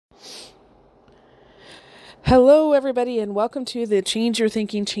Hello, everybody, and welcome to the Change Your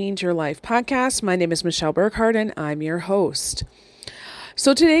Thinking, Change Your Life podcast. My name is Michelle Burkhardt, and I'm your host.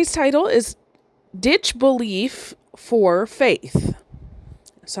 So today's title is Ditch Belief for Faith.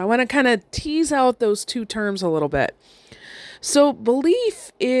 So I want to kind of tease out those two terms a little bit. So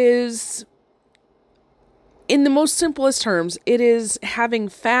belief is, in the most simplest terms, it is having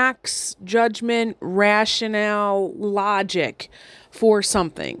facts, judgment, rationale, logic for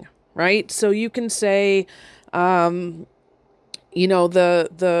something, right? So you can say, the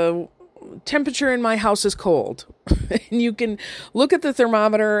temperature in my house is cold. And you can look at the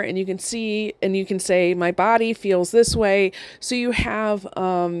thermometer and you can see, and you can say, my body feels this way. So you have,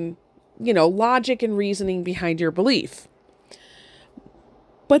 logic and reasoning behind your belief.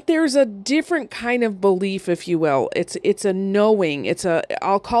 But there's a different kind of belief, if you will. It's a knowing.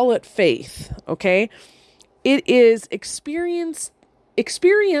 I'll call it faith. Okay. It is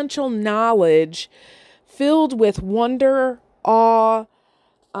experiential knowledge filled with wonder, awe,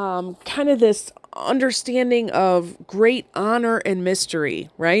 kind of this understanding of great honor and mystery,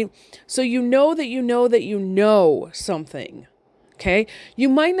 right? So you know that you know that you know something, okay? You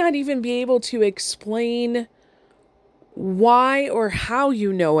might not even be able to explain why or how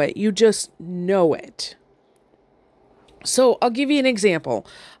you know it. You just know it. So I'll give you an example,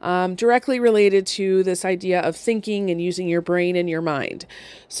 directly related to this idea of thinking and using your brain and your mind.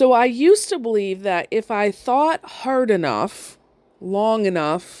 So I used to believe that if I thought hard enough, long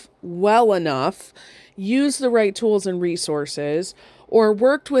enough, well enough, used the right tools and resources, or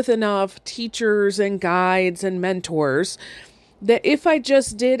worked with enough teachers and guides and mentors, that if I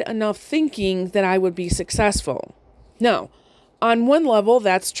just did enough thinking, that I would be successful. Now, on one level,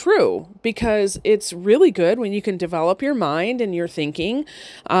 that's true, because it's really good when you can develop your mind and your thinking.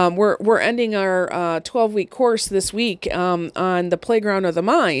 We're ending our 12-week course this week on the playground of the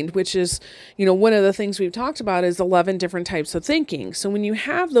mind, which is, one of the things we've talked about is 11 different types of thinking. So when you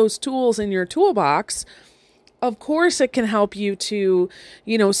have those tools in your toolbox, of course, it can help you to,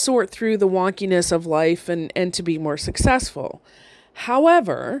 sort through the wonkiness of life and to be more successful.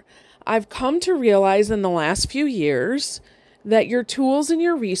 However, I've come to realize in the last few years that your tools and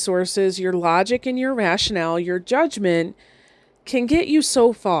your resources, your logic and your rationale, your judgment can get you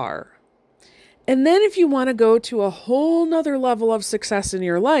so far. And then if you want to go to a whole nother level of success in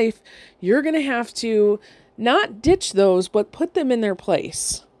your life, you're going to have to not ditch those, but put them in their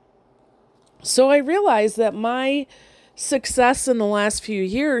place. So I realized that my success in the last few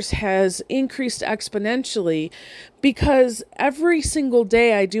years has increased exponentially because every single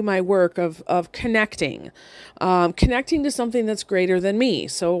day I do my work of connecting to something that's greater than me.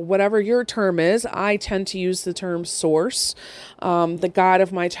 So whatever your term is, I tend to use the term source. The God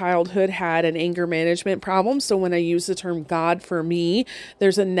of my childhood had an anger management problem. So when I use the term God for me,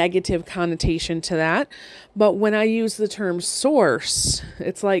 there's a negative connotation to that. But when I use the term source,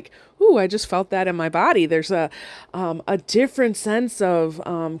 it's like, ooh, I just felt that in my body. There's a different sense of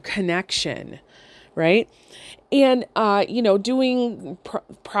connection, right? And, doing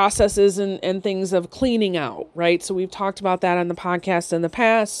processes and things of cleaning out, right? So we've talked about that on the podcast in the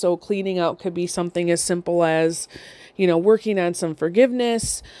past. So cleaning out could be something as simple as, working on some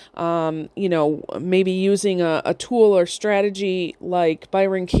forgiveness, maybe using a tool or strategy like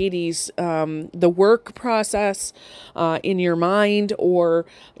Byron Katie's, the work process in your mind, or,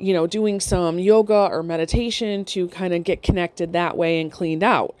 doing some yoga or meditation to kind of get connected that way and cleaned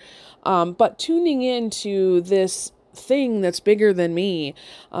out. But tuning into this thing that's bigger than me,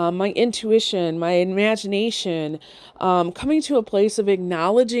 my intuition, my imagination, coming to a place of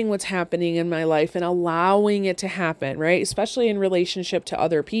acknowledging what's happening in my life and allowing it to happen, right? Especially in relationship to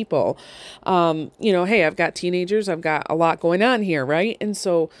other people. Hey, I've got teenagers, I've got a lot going on here, right? And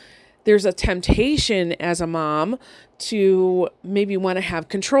so there's a temptation as a mom to maybe want to have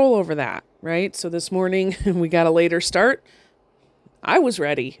control over that, right? So this morning we got a later start. I was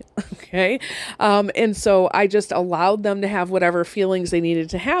ready. Okay. And so I just allowed them to have whatever feelings they needed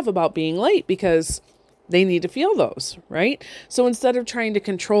to have about being late, because they need to feel those, right? So instead of trying to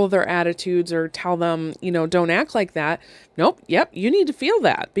control their attitudes or tell them, don't act like that. Nope. Yep. You need to feel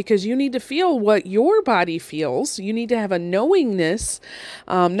that, because you need to feel what your body feels. You need to have a knowingness,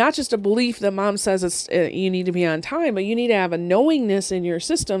 not just a belief that mom says you need to be on time, but you need to have a knowingness in your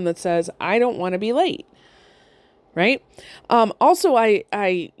system that says, I don't want to be late. Right. Also, I,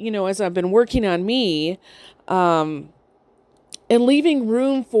 as I've been working on me, and leaving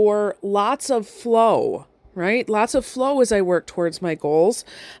room for lots of flow, right? Lots of flow as I work towards my goals,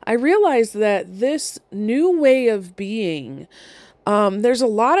 I realized that this new way of being, there's a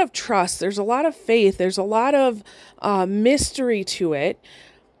lot of trust, there's a lot of faith, there's a lot of mystery to it,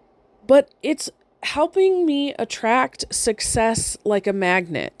 but it's helping me attract success like a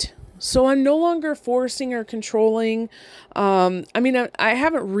magnet. So I'm no longer forcing or controlling. I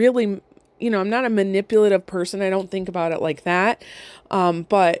haven't really, I'm not a manipulative person. I don't think about it like that.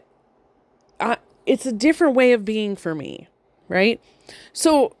 But it's a different way of being for me, right?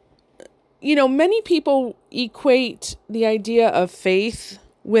 So, many people equate the idea of faith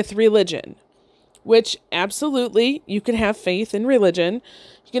with religion, which absolutely you can have faith in religion.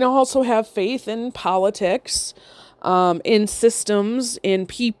 You can also have faith in politics, in systems, in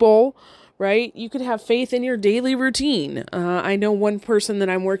people, right? You could have faith in your daily routine. I know one person that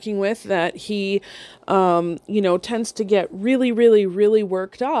I'm working with that he, tends to get really, really, really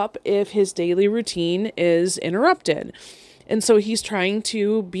worked up if his daily routine is interrupted. And so he's trying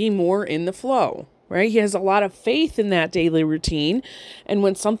to be more in the flow, right? He has a lot of faith in that daily routine. And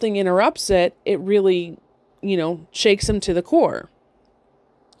when something interrupts it, it really, shakes him to the core.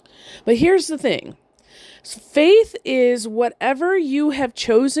 But here's the thing. Faith is whatever you have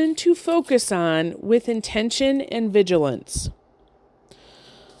chosen to focus on with intention and vigilance.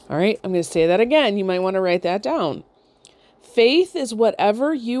 All right, I'm going to say that again. You might want to write that down. Faith is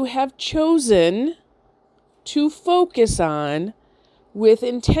whatever you have chosen to focus on with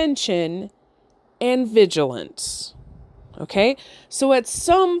intention and vigilance. Okay, so at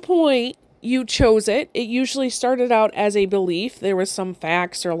some point you chose it. It usually started out as a belief. There was some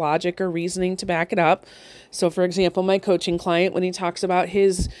facts or logic or reasoning to back it up. So for example, my coaching client, when he talks about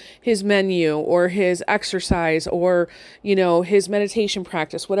his menu or his exercise or, his meditation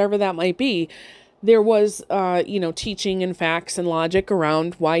practice, whatever that might be, there was, teaching and facts and logic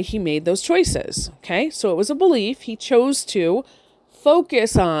around why he made those choices. Okay. So it was a belief he chose to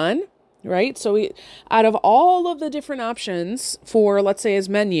focus on. Right? So out of all of the different options for, let's say, his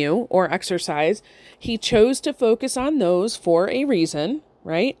menu or exercise, he chose to focus on those for a reason,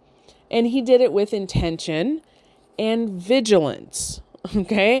 right? And he did it with intention and vigilance.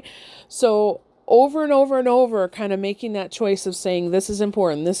 Okay? So over and over and over, kind of making that choice of saying, this is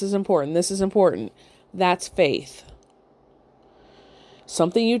important, this is important, this is important. That's faith.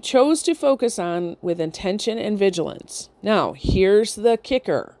 Something you chose to focus on with intention and vigilance. Now, here's the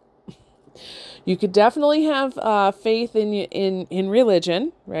kicker. You could definitely have faith in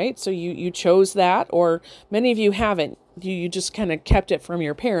religion, right? So you chose that, or many of you haven't. You just kind of kept it from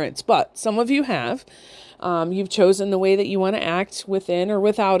your parents, but some of you have. You've chosen the way that you want to act within or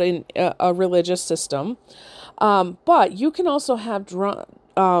without a religious system. But you can also have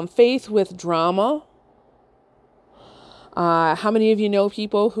faith with drama. How many of you know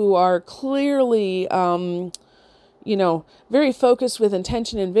people who are clearly very focused with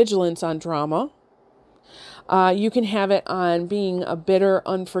intention and vigilance on drama? You can have it on being a bitter,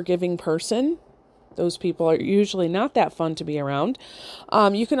 unforgiving person. Those people are usually not that fun to be around.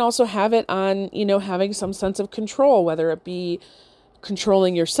 You can also have it on, having some sense of control, whether it be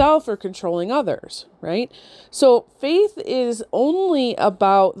controlling yourself or controlling others, right? So faith is only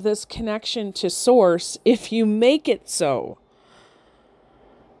about this connection to source if you make it so.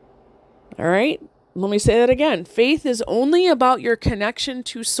 All right? Let me say that again. Faith is only about your connection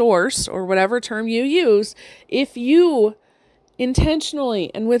to source, or whatever term you use, if you intentionally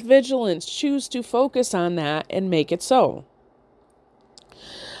and with vigilance choose to focus on that and make it so.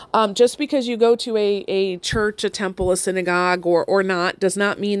 Just because you go to a church, a temple, a synagogue, or not, does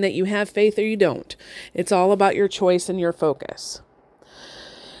not mean that you have faith or you don't. It's all about your choice and your focus.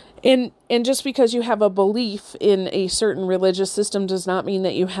 And just because you have a belief in a certain religious system does not mean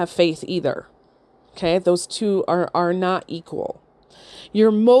that you have faith either. Okay, those two are not equal.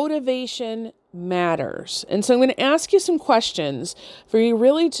 Your motivation matters. And so I'm going to ask you some questions for you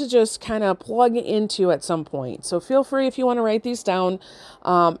really to just kind of plug into at some point. So feel free, if you want to write these down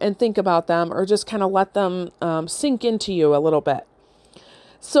and think about them, or just kind of let them sink into you a little bit.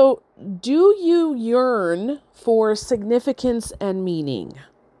 So do you yearn for significance and meaning?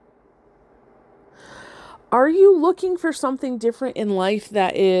 Are you looking for something different in life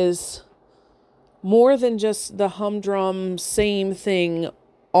that is more than just the humdrum same thing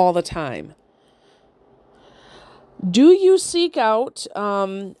all the time? Do you seek out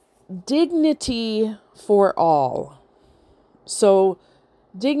dignity for all? So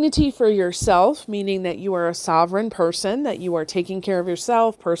dignity for yourself, meaning that you are a sovereign person, that you are taking care of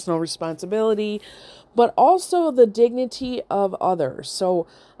yourself, personal responsibility, but also the dignity of others. So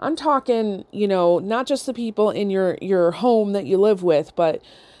I'm talking, not just the people in your home that you live with, but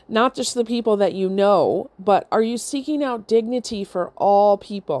not just the people that you know, but are you seeking out dignity for all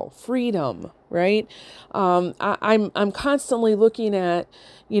people, freedom, right? I'm constantly looking at,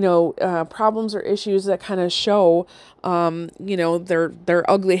 problems or issues that kind of show,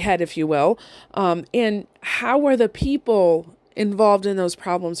 their ugly head, if you will. And how are the people involved in those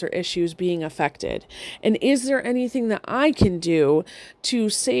problems or issues being affected? And is there anything that I can do to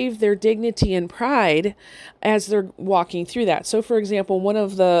save their dignity and pride as they're walking through that? So for example, one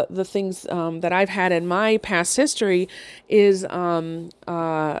of the things that I've had in my past history is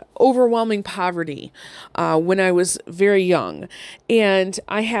overwhelming poverty when I was very young. And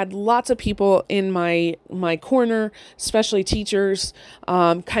I had lots of people in my corner, especially teachers,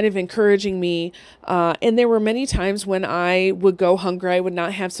 kind of encouraging me. And there were many times when I would go hungry. I would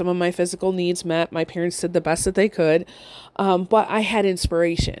not have some of my physical needs met. My parents did the best that they could. But I had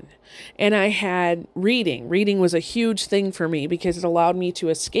inspiration and I had reading. Reading was a huge thing for me because it allowed me to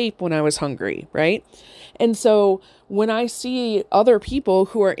escape when I was hungry, right? And so when I see other people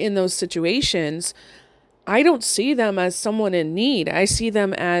who are in those situations, I don't see them as someone in need. I see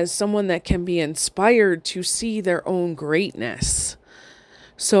them as someone that can be inspired to see their own greatness.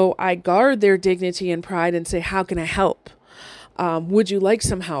 So I guard their dignity and pride and say, how can I help? Would you like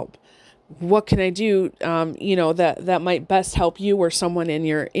some help? What can I do, that might best help you or someone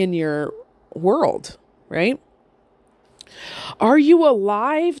in your world, right? Are you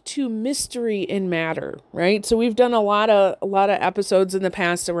alive to mystery and matter, right? So we've done a lot of episodes in the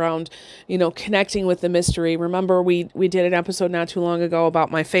past around, connecting with the mystery. Remember, we did an episode not too long ago about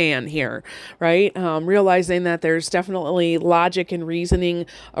my fan here, right? Realizing that there's definitely logic and reasoning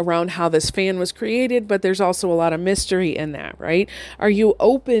around how this fan was created, but there's also a lot of mystery in that, right? Are you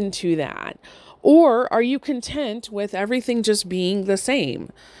open to that? Or are you content with everything just being the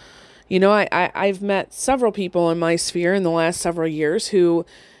same? I've met several people in my sphere in the last several years who,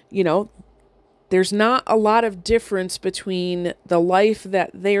 there's not a lot of difference between the life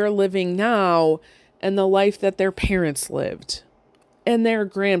that they're living now and the life that their parents lived and their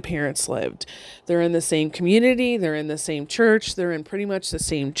grandparents lived. They're in the same community. They're in the same church. They're in pretty much the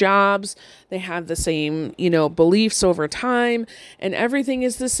same jobs. They have the same, beliefs over time, and everything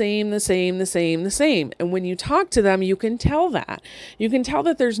is the same. And when you talk to them, you can tell that. You can tell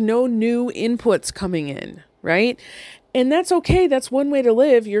that there's no new inputs coming in, right? And that's okay. That's one way to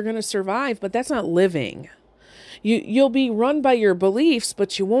live. You're going to survive, but that's not living. You'll be run by your beliefs,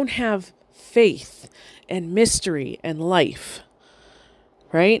 but you won't have faith and mystery and life.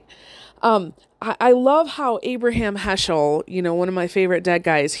 Right? I love how Abraham Heschel, one of my favorite dead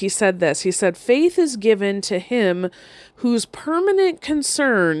guys, he said this. He said, faith is given to him whose permanent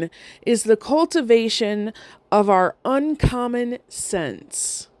concern is the cultivation of our uncommon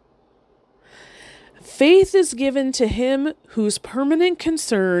sense. Faith is given to him whose permanent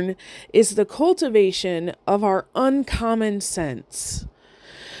concern is the cultivation of our uncommon sense.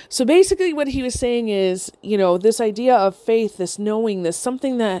 So basically what he was saying is, this idea of faith, this knowing, this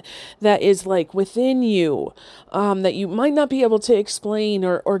something that is like within you, that you might not be able to explain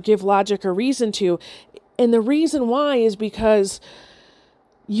or give logic or reason to. And the reason why is because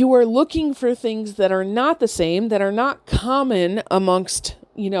you are looking for things that are not the same, that are not common amongst,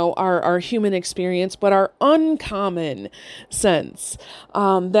 our human experience, but our uncommon sense.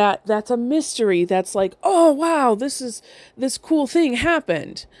 That's a mystery. That's like, oh, wow, this cool thing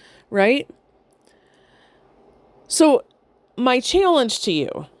happened, right? So my challenge to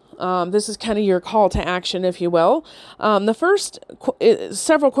you, this is kind of your call to action, if you will. The first,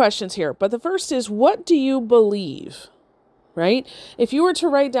 several questions here, but the first is, what do you believe? Right? If you were to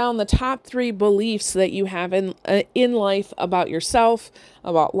write down the top 3 beliefs that you have in life about yourself,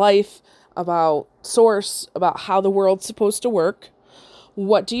 about life, about source, about how the world's supposed to work,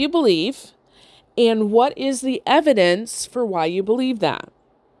 what do you believe? And what is the evidence for why you believe that?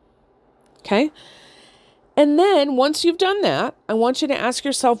 Okay? And then once you've done that, I want you to ask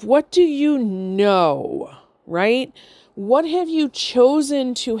yourself, what do you know? Right? What have you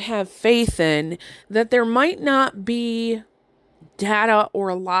chosen to have faith in that there might not be data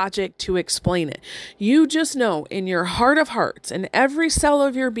or logic to explain it? You just know in your heart of hearts and every cell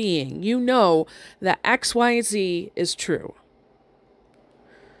of your being, you know that XYZ is true.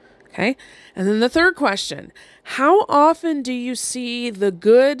 Okay. And then the third question, how often do you see the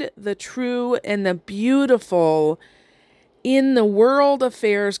good, the true, and the beautiful in the world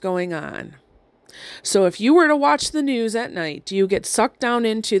affairs going on? So if you were to watch the news at night, do you get sucked down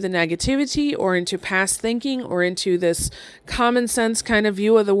into the negativity or into past thinking or into this common sense kind of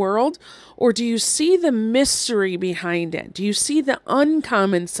view of the world? Or do you see the mystery behind it? Do you see the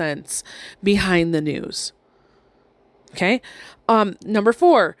uncommon sense behind the news? Okay. Number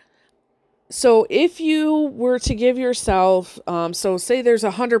 4. So if you were to give yourself, so say there's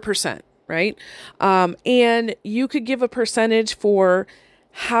 100%, right? And you could give a percentage for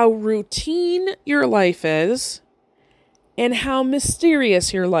how routine your life is and how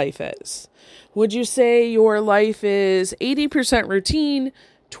mysterious your life is. Would you say your life is 80% routine,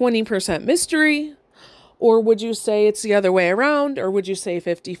 20% mystery? Or would you say it's the other way around? Or would you say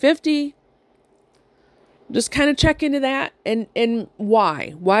 50-50? Just kind of check into that and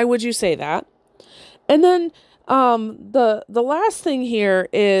why. Why would you say that? And then the last thing here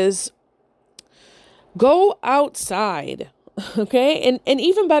is go outside. Okay. And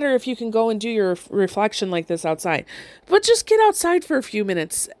even better if you can go and do your reflection like this outside, but just get outside for a few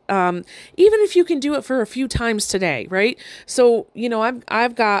minutes. Even if you can do it for a few times today, right? So,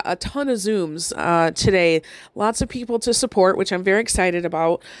 I've got a ton of Zooms, today, lots of people to support, which I'm very excited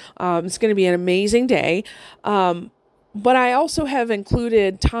about. It's going to be an amazing day. But I also have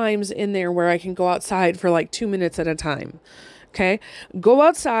included times in there where I can go outside for like 2 minutes at a time. Okay. Go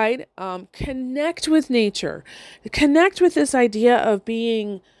outside, connect with nature, connect with this idea of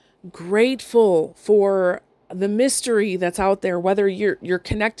being grateful for the mystery that's out there, whether you're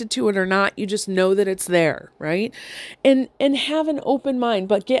connected to it or not, you just know that it's there, right? And have an open mind,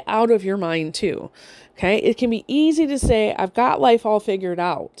 but get out of your mind too. Okay. It can be easy to say, I've got life all figured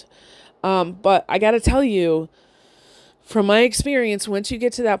out. But I got to tell you, from my experience, once you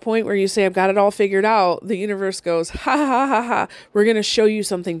get to that point where you say, I've got it all figured out, the universe goes, ha, ha, ha, ha, we're going to show you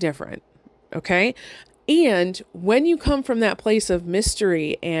something different. Okay. And when you come from that place of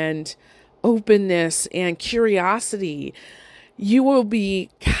mystery and openness and curiosity, you will be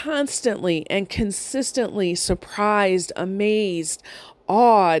constantly and consistently surprised, amazed,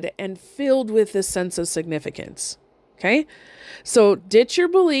 awed, and filled with this sense of significance. Okay. So ditch your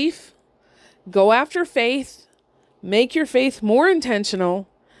belief, go after faith. Make your faith more intentional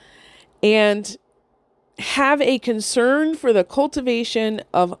and have a concern for the cultivation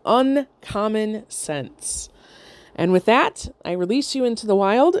of uncommon sense. And with that, I release you into the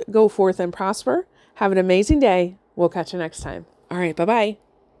wild. Go forth and prosper. Have an amazing day. We'll catch you next time. All right. Bye-bye.